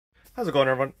How's it going,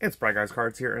 everyone? It's Briguys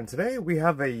Cards here, and today we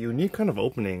have a unique kind of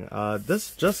opening.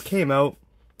 This just came out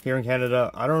here in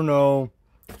Canada. I don't know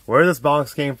where this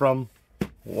box came from,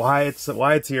 why it's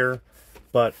here,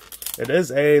 but it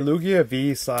is a Lugia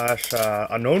V slash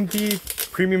Unown V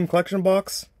premium collection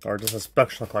box, or just a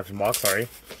special collection box. Sorry,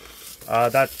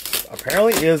 that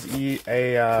apparently is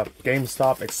a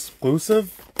GameStop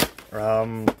exclusive,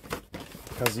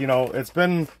 because you know it's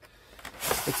been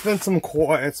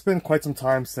quite some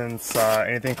time since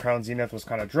anything Crown Zenith was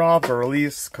kind of dropped or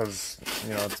released, because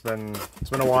you know it's been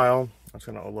a while. I'm just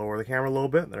gonna lower the camera a little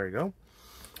bit. There you go.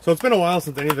 So it's been a while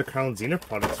since any of the Crown Zenith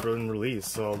products were released.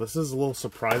 So this is a little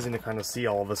surprising to kind of see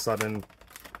all of a sudden,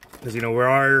 because you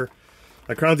know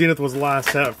Crown Zenith was the last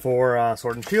set for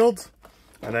Sword and Shield,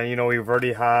 and then you know we've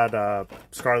already had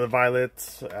Scarlet Violet,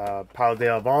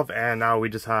 Paldea Evolve, and now we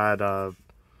just had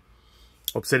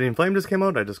Obsidian Flame just came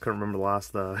out. I just couldn't remember the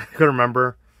last. Couldn't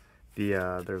remember the.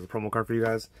 There's a promo card for you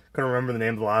guys. Couldn't remember the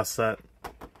name of the last set.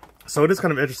 So it is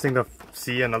kind of interesting to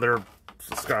see another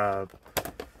Crown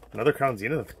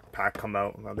Zenith pack come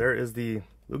out. Now there is the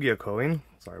Lugia coin.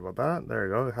 Sorry about that. There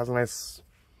you go. It has a nice.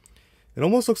 It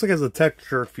almost looks like it has a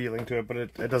texture feeling to it, but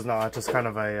it does not. It's just kind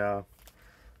of a. I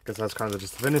guess that's kind of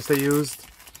just the finish they used.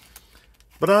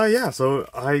 But yeah. So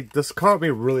this caught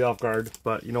me really off guard.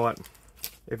 But you know what?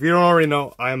 If you don't already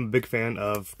know, I'm a big fan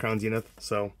of Crown Zenith,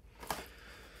 so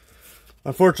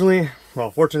unfortunately,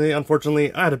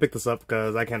 I had to pick this up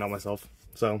because I can't help myself.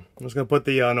 So I'm just gonna put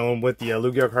the Unown with the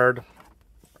Lugia card.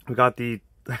 We got the.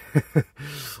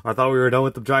 I thought we were done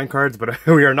with the giant cards, but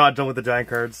we are not done with the giant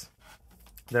cards.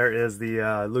 There is the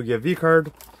Lugia V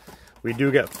card. We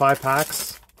do get 5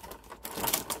 packs,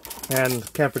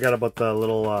 and can't forget about the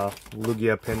little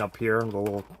Lugia pin up here, the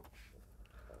little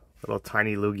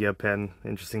tiny Lugia pin.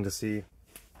 Interesting to see.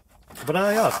 But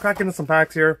yeah, let's crack into some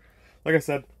packs here. Like I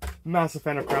said, massive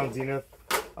fan of Crown Zenith.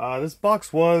 This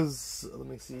box was, let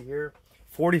me see here,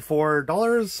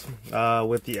 $44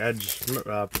 with the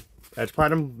Edge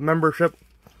Platinum membership,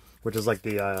 which is like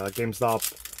the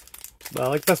GameStop,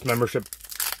 like best membership,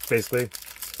 basically.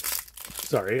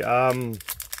 Sorry. But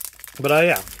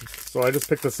yeah, so I just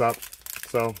picked this up.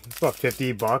 So it's about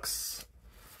 $50.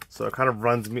 So it kind of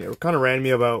ran me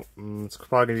about, it's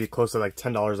probably going to be close to like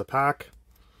 $10 a pack,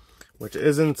 which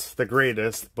isn't the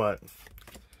greatest, but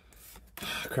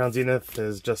Crown Zenith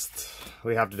is just,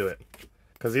 we have to do it.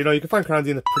 Because, you know, you can find Crown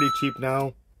Zenith pretty cheap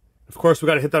now. Of course, we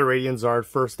got to hit that Radiant Zard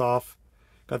first off.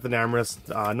 Got the Namorous,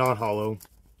 non-hollow.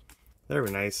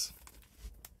 Very nice.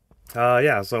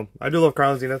 Yeah, so I do love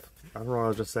Crown Zenith. I don't know what I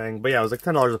was just saying. But yeah, it was like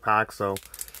 $10 a pack, so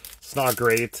it's not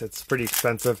great. It's pretty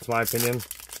expensive, in my opinion.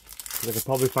 I could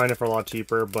probably find it for a lot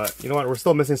cheaper, but you know what? We're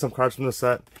still missing some cards from the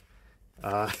set.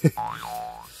 One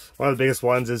of the biggest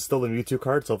ones is still the Mewtwo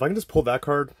card, so if I can just pull that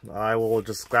card, I will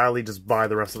just gladly just buy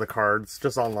the rest of the cards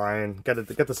just online, get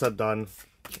the set done,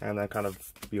 and then kind of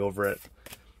be over it.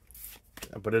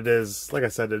 But it is, like I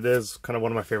said, it is kind of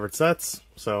one of my favorite sets,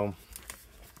 so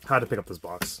I had to pick up this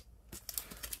box.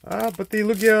 But the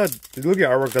Lugia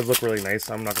artwork does look really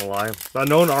nice, I'm not gonna lie. The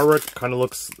Unown artwork kind of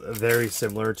looks very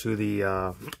similar to the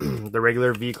the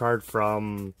regular V card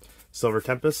from Silver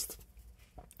Tempest.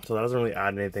 So that doesn't really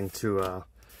add anything to it.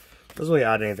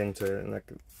 And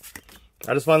like,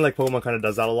 I just find like Pokemon kind of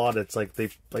does that a lot. It's like the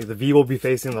V will be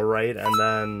facing the right, and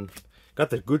then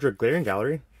got the Gudra Glaring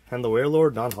Gallery and the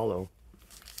Warlord non-hollow.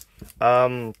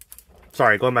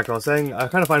 Sorry, going back to what I was saying, I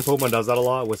kind of find Pokemon does that a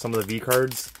lot with some of the V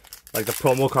cards. Like the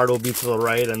promo card will be to the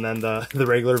right, and then the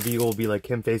regular V will be like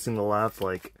him facing the left.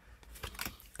 Like,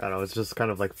 I don't know, it's just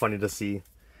kind of like funny to see.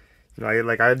 You know,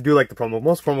 I do like the promo.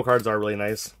 Most promo cards are really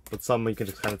nice, but some you can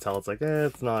just kind of tell it's like,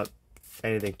 it's not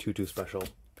anything too special.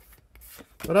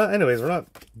 But anyways, we're not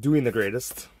doing the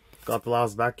greatest. Got the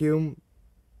last vacuum.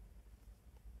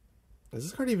 Is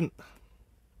this card even?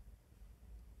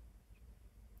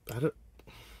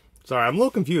 Sorry, I'm a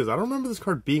little confused. I don't remember this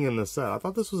card being in this set. I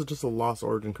thought this was just a Lost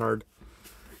Origin card.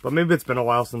 But maybe it's been a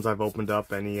while since I've opened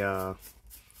up any,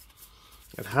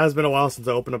 It has been a while since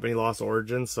I opened up any Lost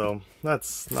Origins, so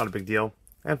that's not a big deal.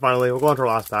 And finally, we'll go on to our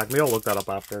last pack. Maybe I'll look that up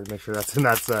after, make sure that's in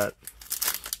that set.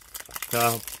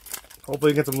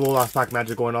 Hopefully we get some little last pack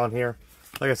magic going on here.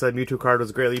 Like I said, Mewtwo card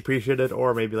was greatly appreciated,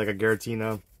 or maybe like a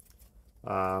Giratina,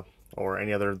 or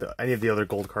any of the other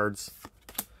gold cards.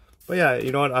 But yeah,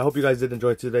 you know what? I hope you guys did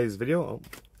enjoy today's video.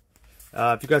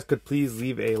 If you guys could please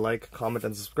leave a like, comment,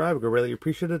 and subscribe, we really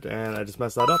appreciate it. And I just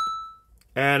messed that up.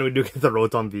 And we do get the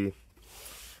Rotom V.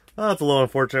 Oh, that's a little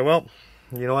unfortunate. Well,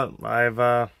 you know what?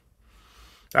 That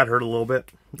hurt a little bit.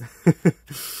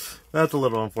 That's a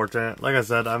little unfortunate. Like I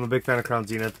said, I'm a big fan of Crown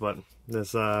Zenith, but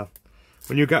this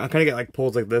when you kind of get like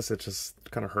pulls like this, it just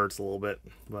kind of hurts a little bit,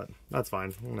 but that's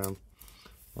fine. You know,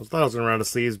 I thought I was going to run out of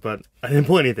sleeves, but I didn't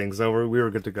pull anything, so we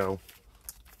were good to go.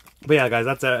 But yeah, guys,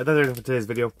 that's it for today's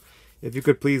video. If you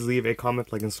could please leave a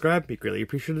comment, like, and subscribe, be greatly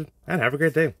appreciated, and have a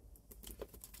great day.